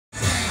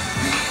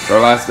Our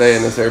last day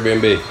in this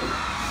Airbnb.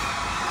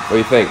 What do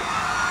you think?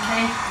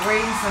 Okay, we're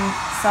eating some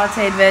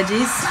sauteed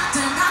veggies.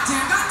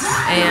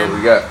 And what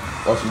we got?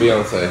 What's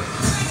Beyonce?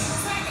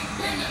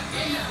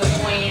 The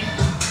queen.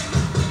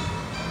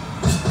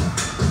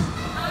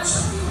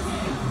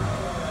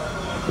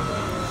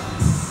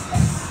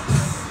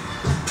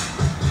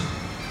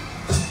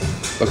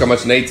 Look how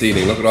much Nate's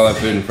eating. Look at all that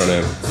food in front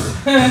of him.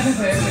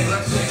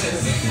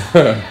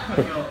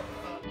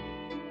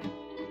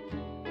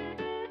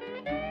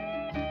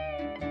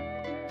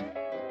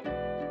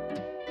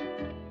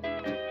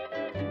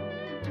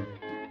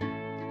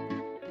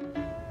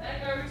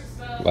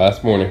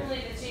 Last morning.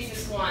 Definitely the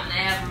cheapest one they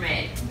ever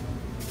made.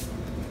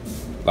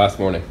 Last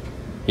morning.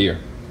 Here.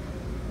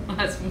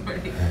 Last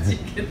morning. Did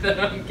you get that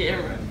on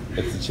camera?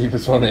 It's the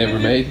cheapest one they ever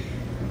made.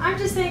 I'm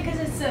just saying because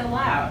it's so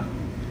loud.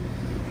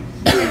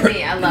 And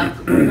me, I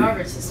love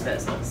garbage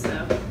disposal,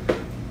 so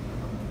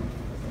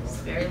it's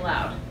very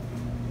loud.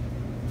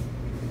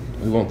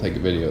 We won't take a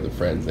video of the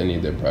friends. They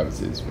need their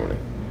privacy this morning.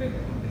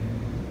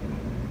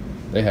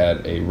 They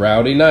had a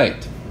rowdy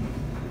night.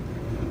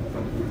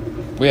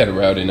 We had a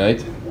rowdy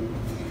night.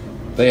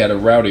 They had a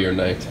rowdier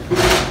night.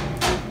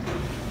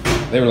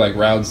 They were like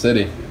Rowd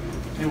City.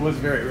 It was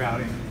very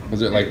rowdy.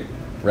 Was it like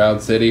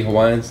Rowd City,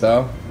 Hawaiian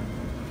style?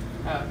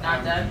 Oh,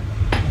 not done?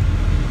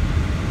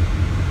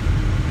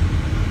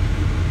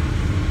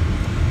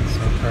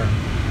 So far.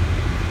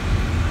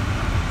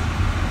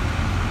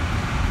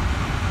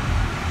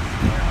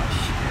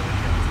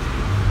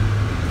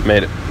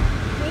 Made it.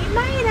 We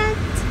made it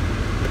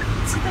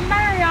to the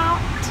Marriott.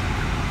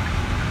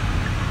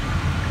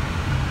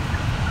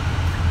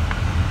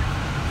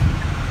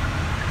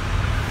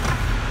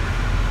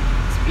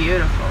 It's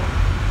beautiful.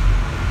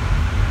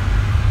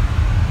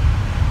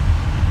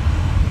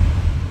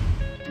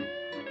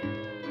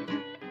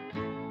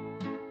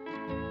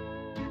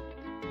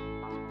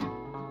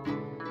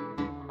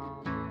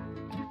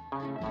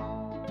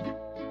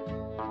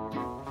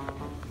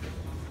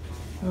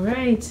 All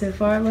right, so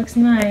far it looks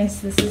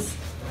nice. This is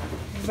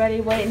everybody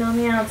waiting on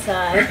the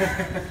outside.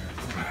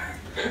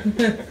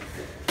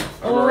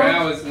 Our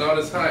morale is not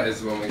as high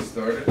as when we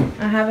started.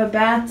 I have a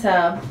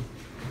bathtub,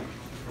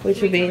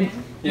 which would be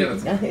Yeah,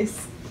 let's go.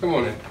 nice. Come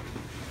on in.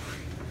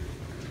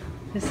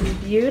 This is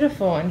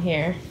beautiful in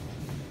here.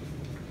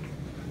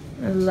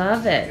 I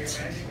love it.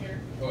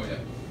 Oh yeah.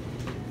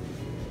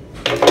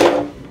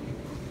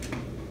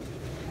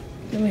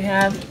 Then we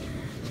have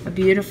a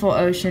beautiful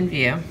ocean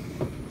view.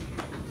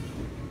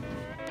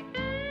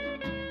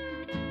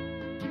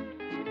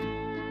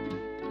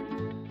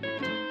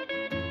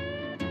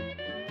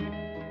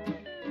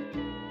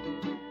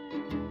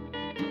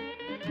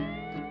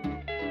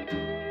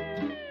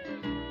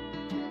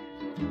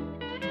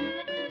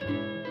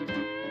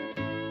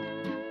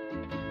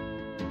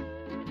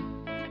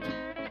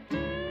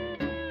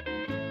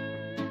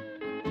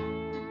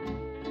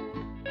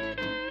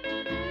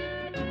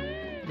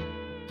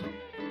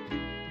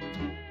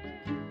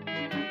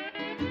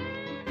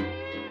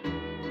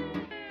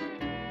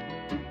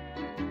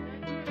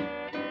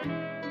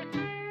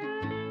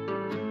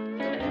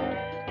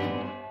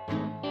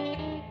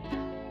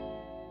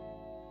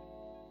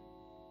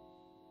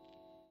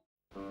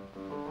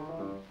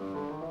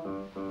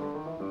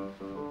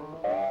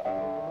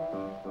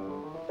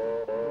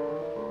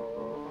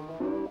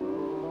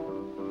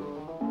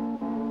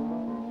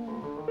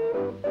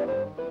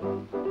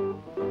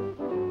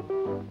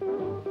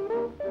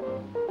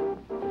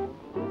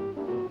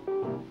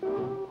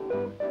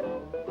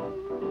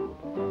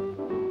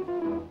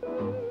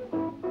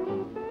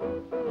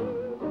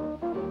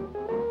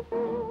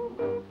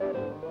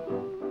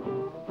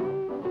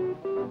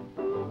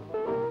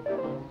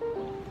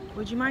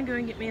 Would you mind going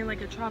and get me like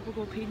a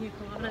tropical pina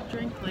colada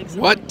drink? Like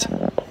What?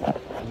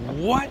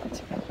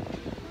 What?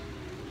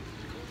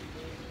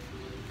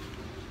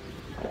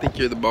 Think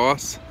you're the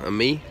boss? I'm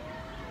me?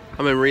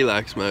 I'm in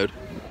relax mode.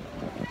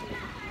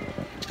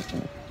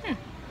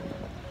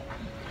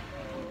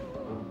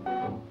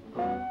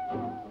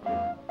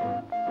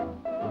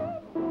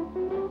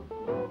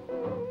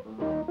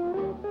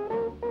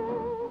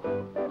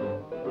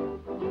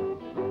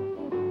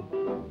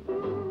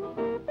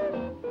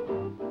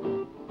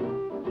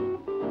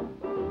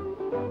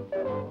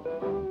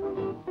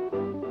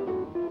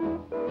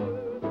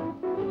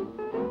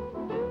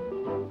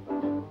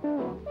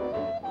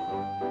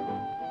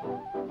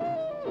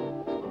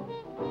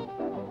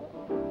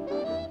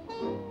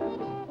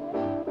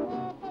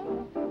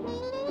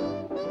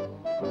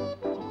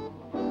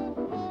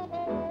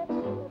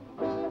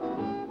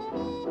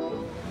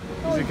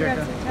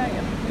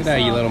 Good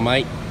day, you little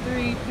mate.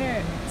 3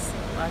 parrots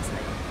last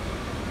night.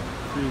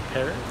 3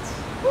 parrots?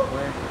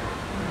 Where?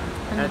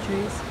 In the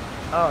trees.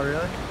 Oh,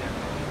 really?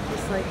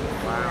 Just like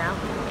hanging out.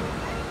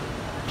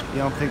 You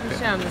don't think Show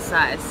them the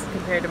size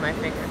compared to my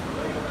finger.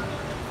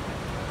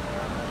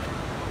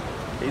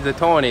 He's a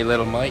tiny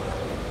little mate.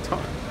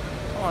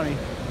 Tawny,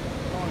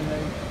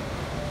 maybe.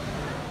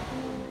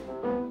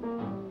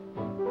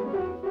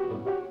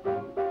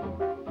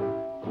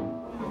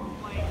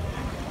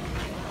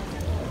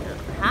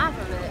 Half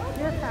of it.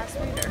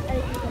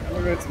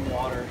 We'll get some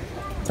water.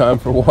 Time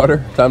for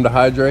water. Time to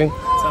hydrate.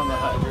 Time to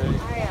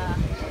hydrate.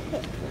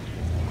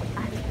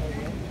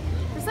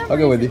 I'll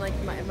go with you. Like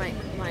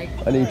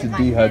I need to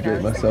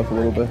dehydrate myself a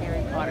little bit.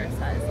 Water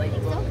size, like, I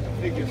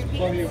think there's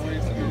plenty of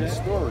ways to do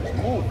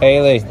that.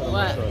 Haley,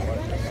 what?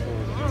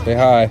 say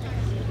hi.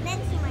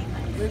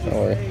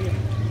 How are you?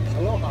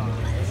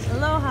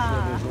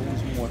 Aloha.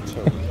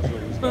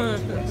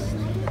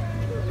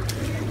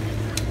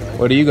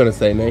 What are you gonna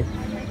say, Nate?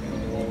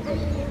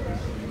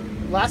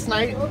 Last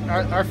night,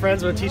 our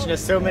friends were teaching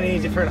us so many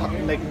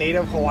different like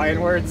native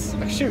Hawaiian words.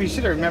 Like, shoot, we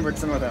should have remembered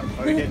some of them,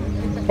 but we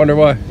didn't. Wonder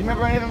why. Do you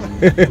remember any of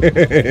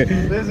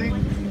them? Lizzie?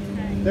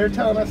 They're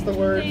telling us the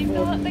word. They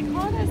called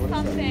us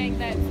something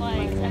that's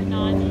like a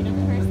non-native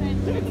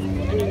person, but it's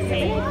an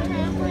safe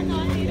term for a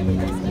non-native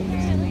person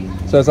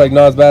apparently. So it's like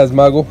not as bad as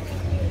Muggle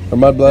or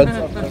Mudblood.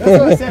 That's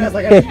what I said. I was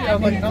like, It's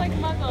like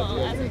Muggle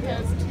as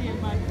opposed to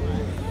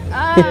Mudblood.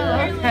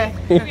 Oh, okay.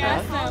 We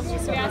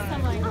asked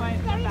them like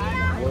what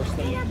that worse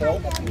than hell.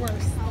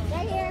 worse.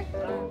 Right here.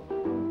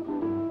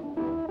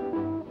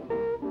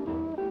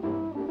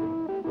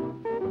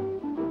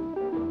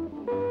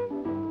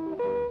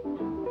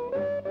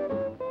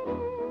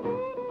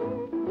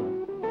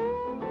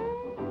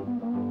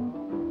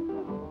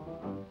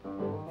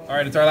 All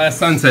right, it's our last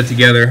sunset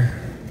together.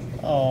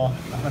 Oh,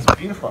 that's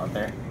beautiful out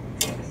there.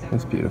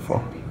 It's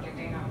beautiful.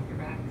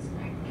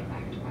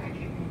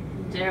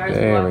 JR's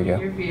There we blocking go.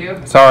 your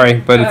view. Sorry,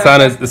 but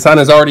the sun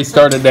has already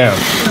started down.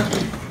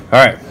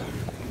 All right.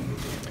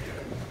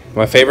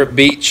 My favorite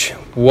beach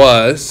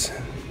was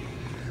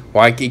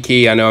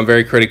Waikiki. I know I'm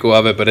very critical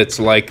of it, but it's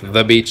like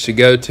the beach to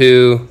go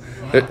to.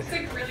 It's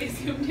like really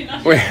zoomed in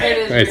on Wait, It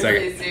is wait a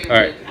really second. zoomed All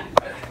right.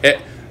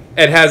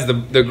 It has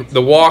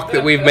the walk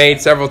that we've made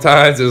several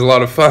times. It was a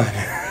lot of fun.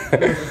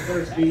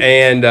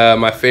 And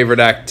my favorite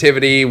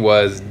activity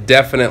was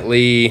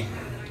definitely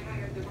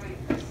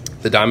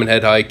the Diamond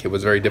Head hike. It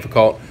was very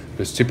difficult. It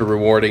was super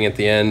rewarding at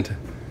the end.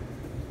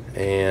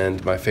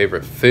 And my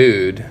favorite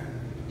food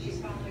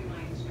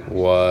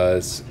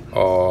was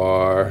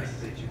our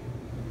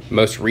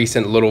most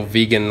recent little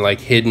vegan, like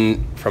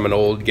hidden from an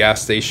old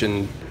gas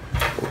station.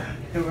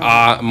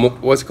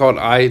 What's it called?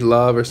 I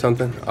Love or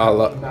something?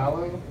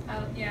 Mallow?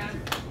 Oh, yeah.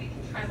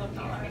 I love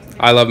that.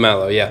 I Love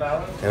Mallow,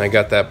 yeah. And I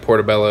got that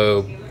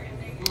portobello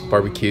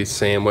barbecue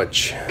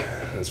sandwich.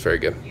 That's very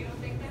good.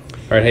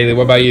 All right, Haley,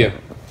 what about you?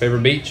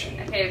 Favorite beach?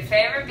 Okay,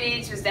 favorite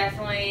beach was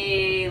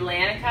definitely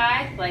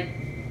Lanikai, like,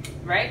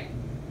 right?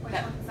 Which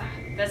one's that?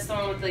 That's the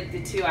one with like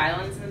the two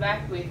islands in the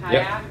back we kayaked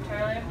Yep.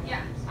 earlier.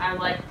 Yeah. I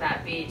liked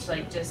that beach,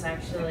 like just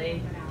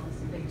actually,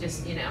 like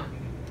just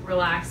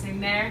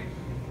relaxing there.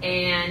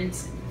 And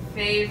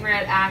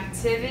favorite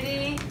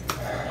activity,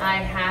 I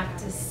have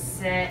to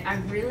say, I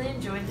really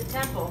enjoyed the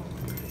temple.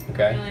 I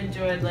Okay. really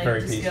enjoyed like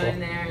Very just peaceful. going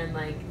there and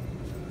like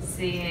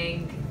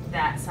seeing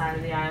that side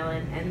of the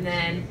island. And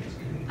then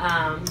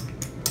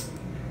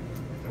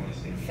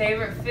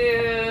favorite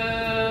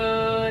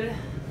food.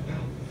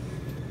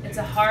 It's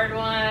a hard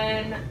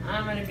one.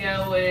 I'm gonna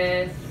go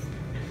with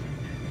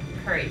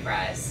curry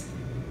fries.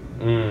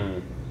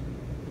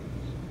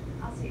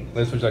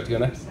 Liz, would you like to go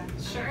next?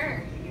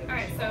 Sure.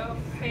 Alright, so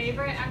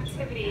favorite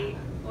activity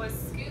was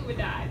scuba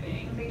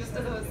diving, just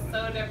because it was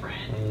so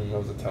different. That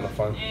was a ton of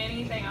fun.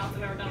 Anything else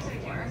I've ever done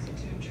before.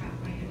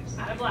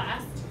 Had a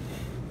blast.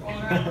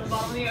 Rolling around on the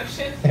bottom of the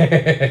ocean.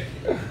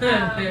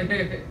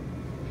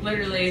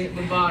 Literally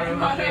the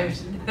bottom of the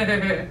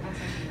ocean.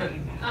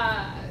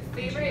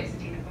 Favorite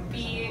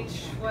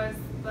beach was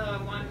the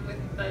one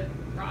with the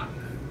rock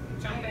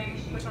jumping.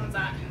 Which one was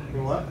that?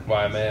 What?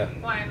 Why,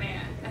 man?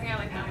 Waimea. I think I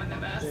like that one the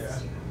best.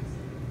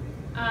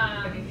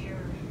 Yeah.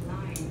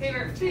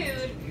 Favorite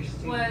food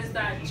was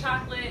that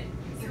chocolate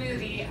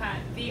smoothie at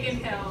Vegan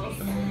Hills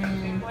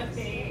with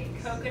the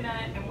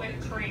coconut and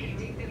whipped cream.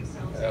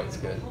 That was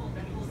good.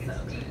 So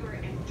good.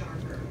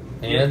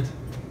 And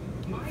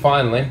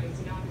finally,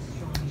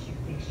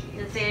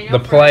 Nathaniel the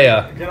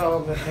playa. Good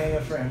old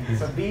Nathaniel friend.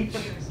 So beach,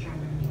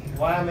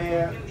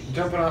 Waimea,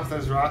 jumping off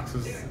those rocks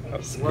was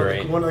That's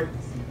great. one of the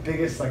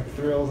biggest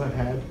thrills I've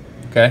had.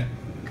 Okay.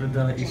 Could have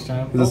done it each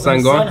time. Is the sun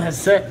the gone? sun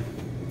has set.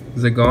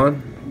 Is it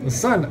gone? The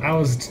sun. I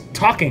was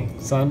talking,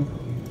 son.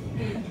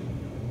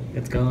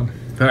 It's gone.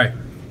 All right.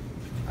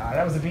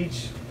 That was the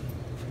beach.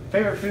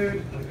 Favorite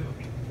food,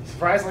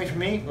 surprisingly for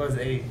me, was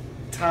a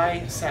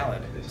Thai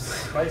salad.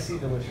 Spicy,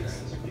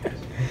 delicious.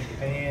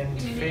 And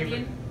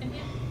favorite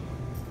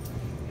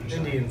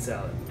Indian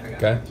salad.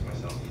 Okay.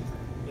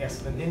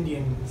 Yes, an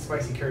Indian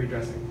spicy curry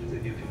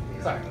dressing.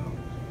 Sorry,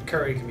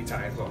 curry can be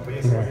Thai as well, but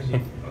yes, it was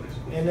Indian.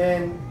 And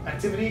then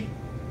activity.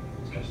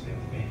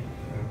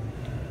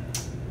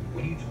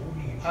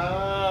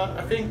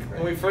 I think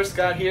when we first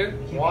got here,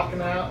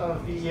 walking out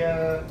of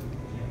the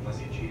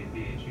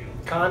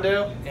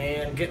condo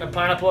and getting a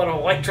pineapple out of a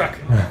white truck.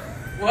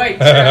 White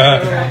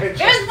truck. It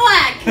was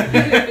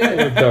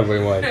black.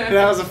 Totally white.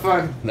 That was a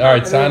fun. All right,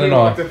 And then signing we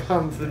off. walked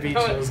up to the beach.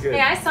 It was good.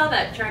 Hey, I saw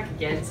that truck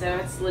again, so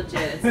it's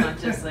legit. It's not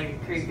just like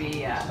a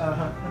creepy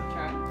Uh-huh. truck.